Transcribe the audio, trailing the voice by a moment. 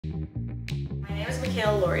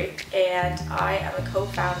Laurie, and I am a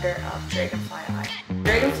co-founder of DragonFly.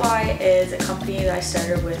 DragonFly is a company that I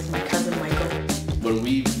started with my cousin Michael. When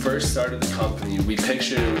we first started the company, we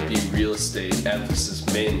pictured it would be real estate emphasis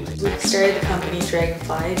mainly. We started the company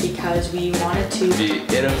DragonFly because we wanted to be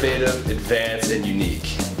innovative, advanced, and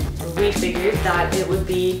unique. We figured that it would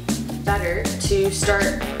be better to start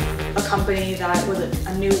a company that was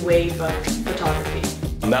a new wave of photography.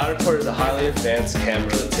 A Matterport is a highly advanced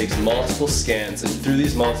camera that takes multiple scans, and through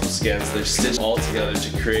these multiple scans, they're stitched all together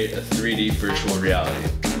to create a 3D virtual reality.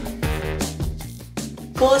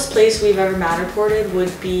 The coolest place we've ever Matterported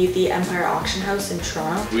would be the Empire Auction House in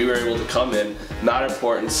Toronto. We were able to come in,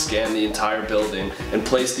 Matterport, and scan the entire building and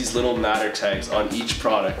place these little Matter tags on each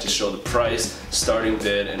product to show the price, starting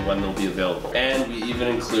bid, and when they'll be available. And we even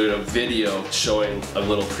include a video showing a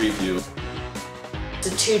little preview. The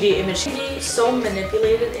 2D image can be so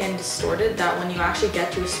manipulated and distorted that when you actually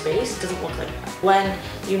get to a space, it doesn't look like that. When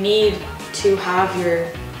you need to have your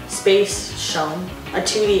space shown, a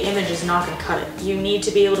 2D image is not going to cut it. You need to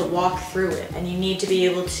be able to walk through it, and you need to be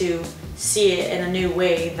able to see it in a new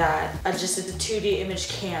way that just a 2D image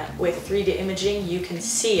can't. With 3D imaging, you can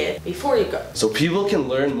see it before you go. So people can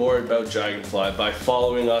learn more about DragonFly by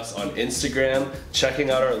following us on Instagram, checking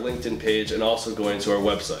out our LinkedIn page, and also going to our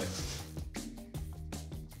website.